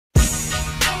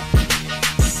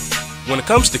When it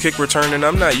comes to kick returning,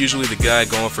 I'm not usually the guy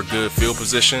going for good field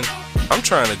position. I'm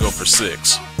trying to go for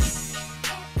 6.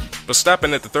 But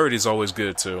stopping at the 30 is always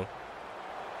good too.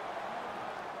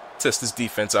 Test this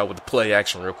defense out with the play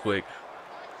action real quick.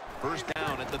 First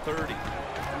down at the 30.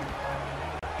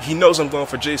 He knows I'm going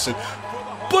for Jason,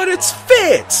 but it's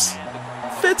Fitz!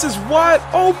 Fitz is wide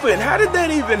open. How did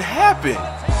that even happen?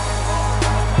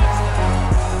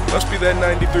 Must be that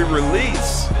 93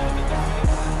 release.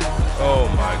 Oh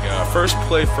my God. First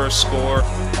play, first score.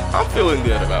 I'm feeling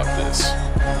good about this.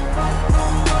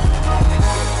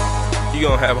 You're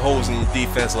going to have holes in your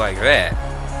defense like that.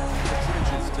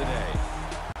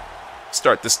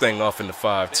 Start this thing off in the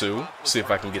 5-2. See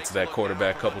if I can get to that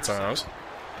quarterback a couple times.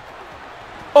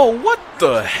 Oh, what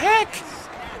the heck?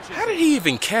 How did he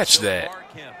even catch that?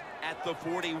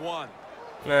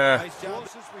 Nah,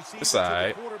 it's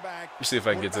alright. Let's see if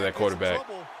I can get to that quarterback.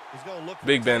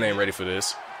 Big Ben ain't ready for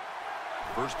this.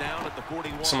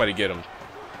 Somebody get him.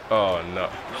 Oh, no.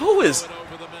 Who is...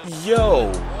 Yo,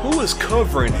 who is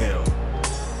covering him?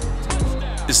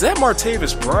 Is that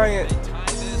Martavis Bryant?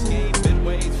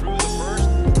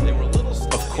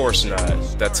 Of course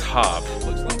not. That's Hop.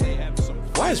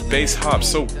 Why is base Hop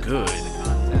so good?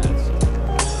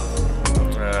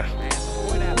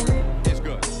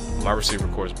 My receiver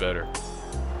core's better.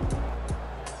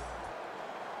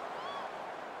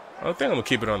 I think I'm going to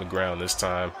keep it on the ground this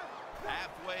time.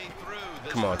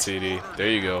 Come on, TD. There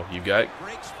you go. You got it.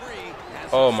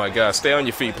 Oh, my God. Stay on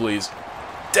your feet, please.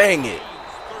 Dang it.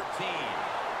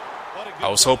 I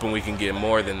was hoping we can get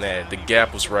more than that. The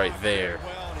gap was right there.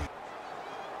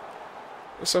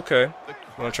 It's okay. I'm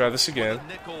going to try this again.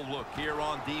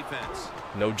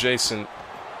 No Jason.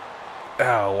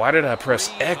 Ow, why did I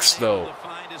press X, though?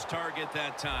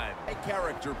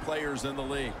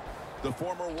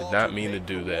 Did not mean to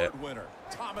do that.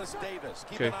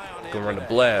 Okay, gonna run the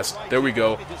blast. There we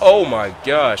go. Oh my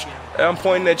gosh. I'm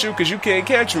pointing at you because you can't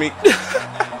catch me.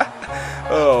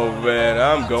 Oh man,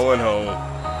 I'm going home.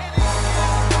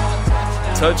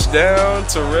 Touchdown,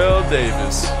 Terrell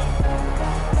Davis.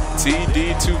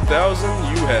 TD 2000,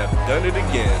 you have done it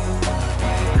again.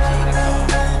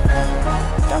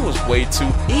 That was way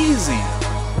too easy.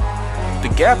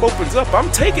 The gap opens up. I'm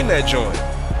taking that joint.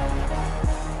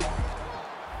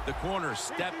 The corner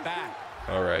step back.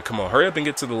 All right, come on. Hurry up and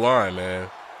get to the line, man.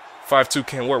 5-2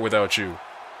 can't work without you.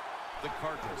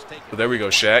 Well, there we go,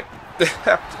 Shaq.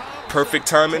 Perfect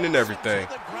timing and everything.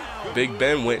 Big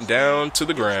Ben went down to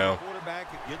the ground.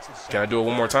 Can I do it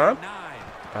one more time?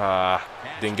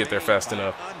 Didn't get there fast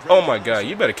enough. Oh, my God.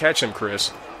 You better catch him,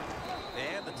 Chris.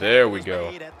 There we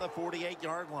go.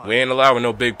 We ain't allowing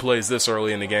no big plays this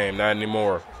early in the game. Not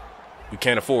anymore. We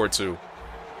can't afford to.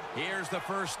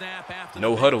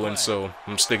 No huddling, so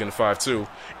I'm sticking to 5-2.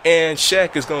 And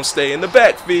Shaq is going to stay in the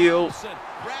backfield.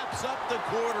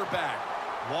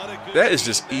 That is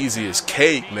just easy as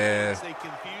cake, man.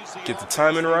 Get the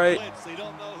timing right,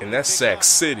 and that's Sack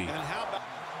City.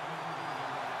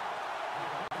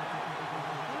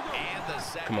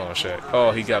 Come on, Shaq.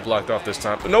 Oh, he got blocked off this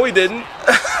time. But no, he didn't.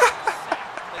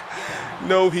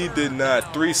 No, he did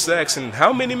not. 3 sacks in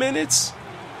how many minutes?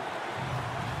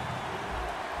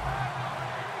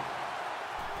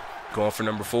 Going for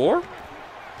number 4.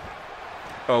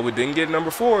 Oh, we didn't get number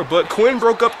 4, but Quinn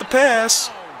broke up the pass.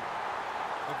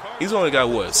 He's only got,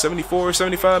 what, 74,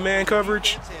 75 man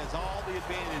coverage?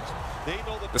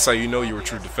 That's how you know you're a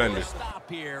true defender.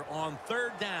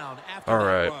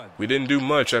 Alright, we didn't do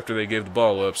much after they gave the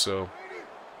ball up, so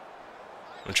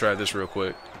I'm going to try this real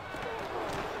quick.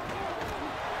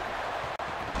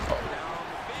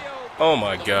 Oh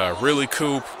my God, really,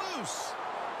 Coop?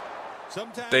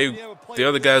 The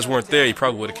other guys weren't there, he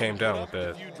probably would have came down with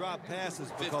that.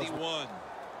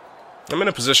 I'm in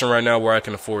a position right now where I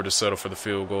can afford to settle for the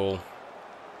field goal.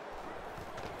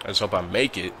 I just hope I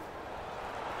make it.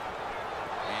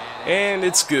 And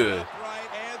it's good.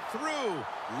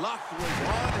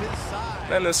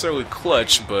 Not necessarily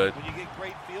clutch, but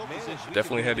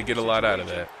definitely had to get a lot out of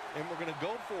that.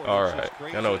 Alright,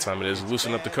 I know what time it is.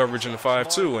 Loosen up the coverage in the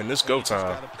 5-2, and it's go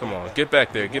time. Come on, get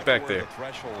back there, get back there.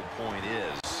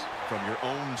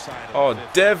 Oh,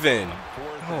 Devin.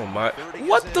 Oh, my.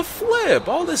 What the flip?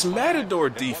 All this Matador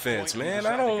defense, man.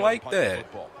 I don't like that.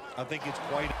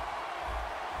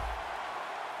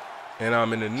 And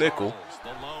I'm in the nickel.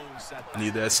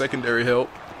 Need that secondary help.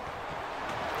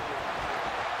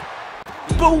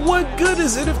 But what good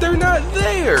is it if they're not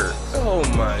there? Oh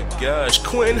my gosh.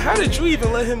 Quinn, how did you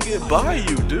even let him get by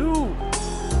you, dude?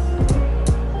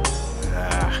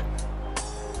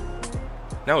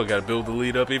 Now we got to build the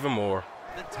lead up even more.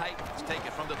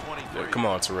 Come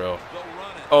on, Terrell.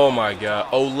 Oh my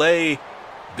God. Olay.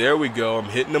 There we go. I'm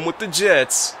hitting him with the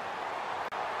Jets.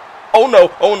 Oh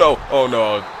no. Oh no. Oh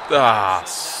no. Ah.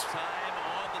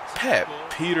 Pat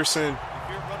Peterson.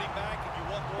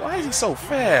 Why is he so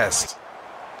fast?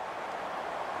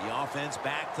 The offense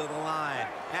back to the line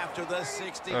after the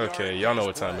 60. Okay, y'all know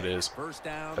what time it is.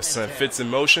 A send fits in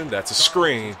motion. That's a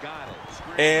screen.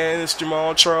 And it's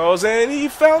Jamal Charles, and he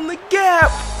found the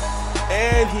gap.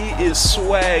 And he is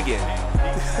swagging.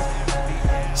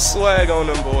 Swag on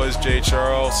them boys, Jay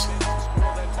Charles.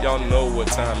 Y'all know what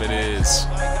time it is.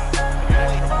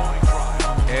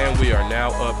 And we are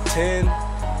now up 10.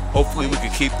 Hopefully we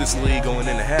can keep this lead going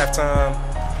into halftime.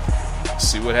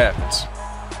 See what happens.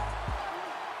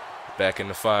 Back in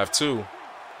the 5-2.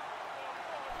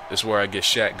 This is where I get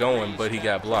Shaq going, but he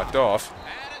got blocked off.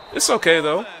 It's okay,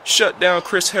 though. Shut down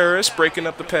Chris Harris, breaking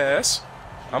up the pass.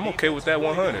 I'm okay with that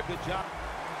 100.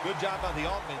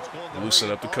 Loosen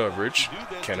up the coverage.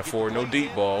 Can't afford no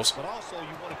deep balls.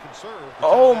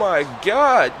 Oh, my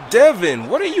God. Devin,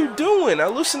 what are you doing? I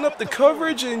loosened up the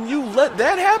coverage, and you let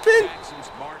that happen?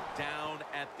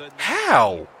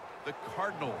 How? The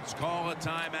Cardinals call a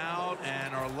timeout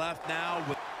and are left now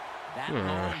with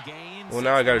Well,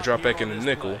 now I got to drop back in the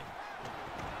nickel.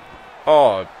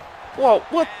 Oh, well,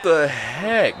 what the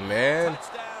heck, man?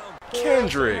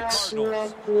 Kendricks.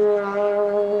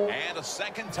 and a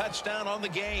second touchdown on the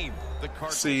game.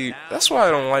 See, that's why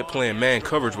I don't like playing man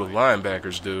coverage with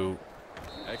linebackers, dude.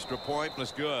 Extra point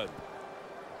was good.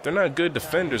 They're not good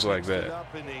defenders like that.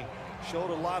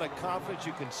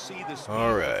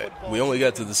 All right, we only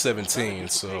got to the 17,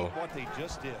 so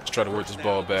let's try to work this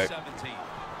ball back.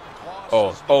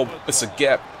 Oh, it's a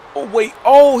gap. Oh, wait.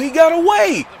 Oh, he got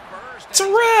away.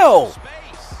 Terrell.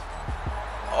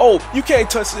 Oh, you can't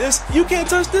touch this. You can't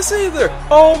touch this either.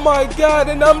 Oh, my God,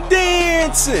 and I'm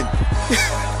dancing.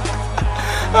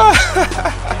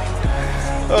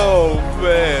 Oh,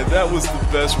 man, that was the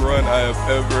best run I have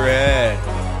ever had.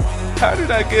 How did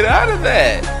I get out of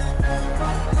that?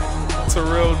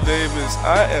 Terrell Davis,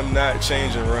 I am not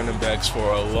changing running backs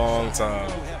for a long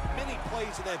time.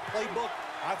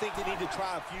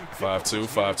 5-2,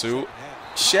 5-2.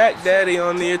 Shaq Daddy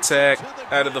on the attack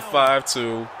out of the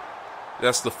 5-2.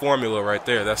 That's the formula right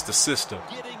there. That's the system.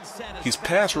 He's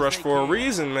pass rush for a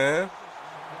reason, man.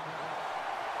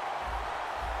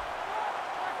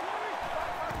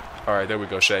 All right, there we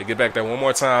go, Shaq. Get back there one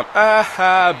more time.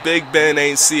 Aha, Big Ben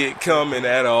ain't see it coming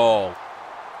at all.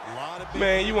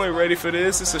 Man, you ain't ready for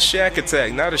this. It's a Shaq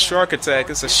attack, not a shark attack.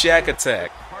 It's a Shaq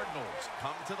attack.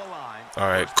 All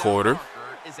right, quarter.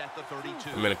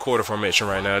 I'm in a quarter formation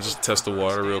right now. Just test the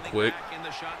water real quick.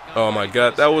 Oh, my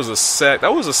God. That was a sack.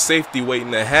 That was a safety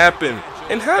waiting to happen.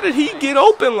 And how did he get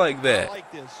open like that?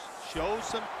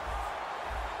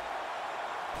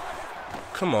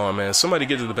 Come on, man. Somebody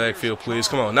get to the backfield, please.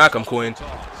 Come on. Knock him, Quinn.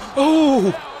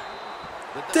 Oh!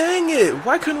 Dang it.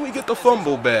 Why couldn't we get the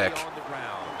fumble back?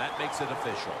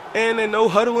 And then no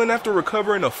huddling after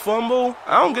recovering a fumble?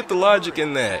 I don't get the logic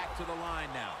in that.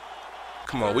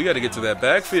 Come on, we got to get to that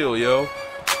backfield, yo.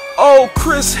 Oh,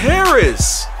 Chris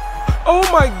Harris. Oh,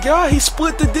 my God. He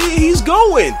split the D. He's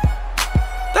going.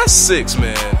 That's 6,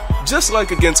 man. Just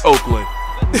like against Oakland.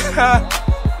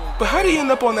 But how did he end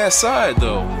up on that side,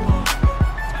 though?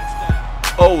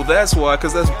 Oh, that's why,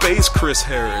 because that's base Chris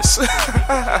Harris.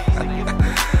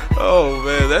 Oh,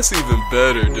 man, that's even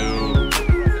better, dude.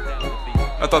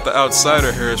 I thought the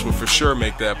outsider Harris would for sure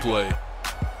make that play.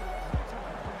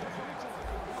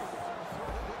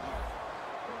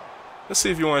 Let's see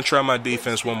if you want to try my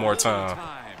defense one more time.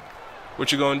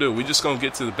 What you gonna do? We just gonna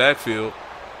get to the backfield.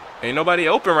 Ain't nobody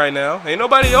open right now. Ain't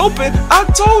nobody open. I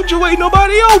told you ain't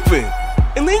nobody open.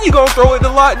 And then you gonna throw it to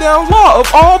lockdown law of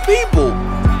all people.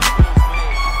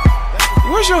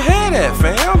 Where's your head at,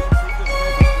 fam?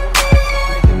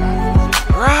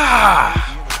 Rah!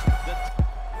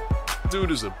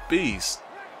 Dude is a beast.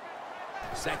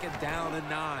 Second down and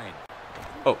 9.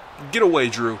 Oh, get away,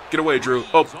 Drew. Get away, Drew.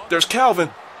 Oh, there's Calvin.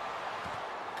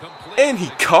 And he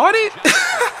caught it?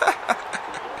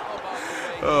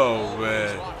 Oh,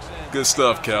 man. Good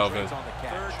stuff, Calvin.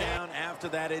 Third down after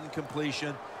that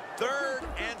incompletion. 3rd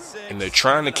and 6. And they're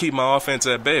trying to keep my offense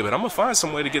at bay, but I'm going to find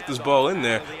some way to get this ball in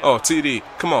there. Oh, TD.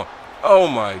 Come on. Oh,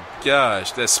 my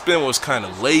gosh. That spin was kind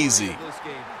of lazy.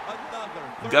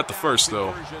 Got the first,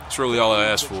 though. That's really all I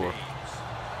asked for.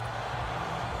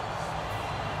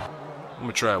 I'm going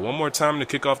to try it one more time to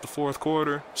kick off the 4th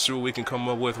quarter. See what we can come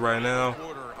up with right now.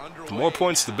 The more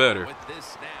points, the better.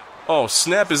 Oh,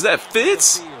 snap. Is that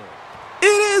Fitz? It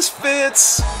is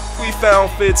Fitz. We found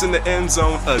Fitz in the end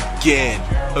zone again.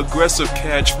 Aggressive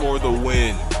catch for the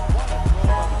win.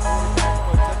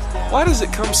 Why does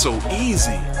it come so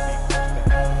easy?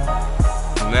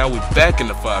 Now we're back in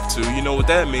the 5-2. You know what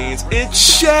that means.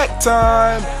 It's Shaq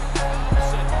time!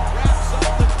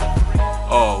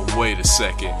 Oh, wait a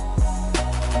second.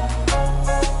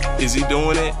 Is he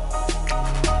doing it?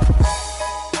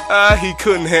 He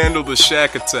couldn't handle the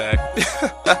Shaq attack.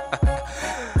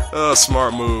 Oh,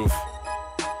 smart move.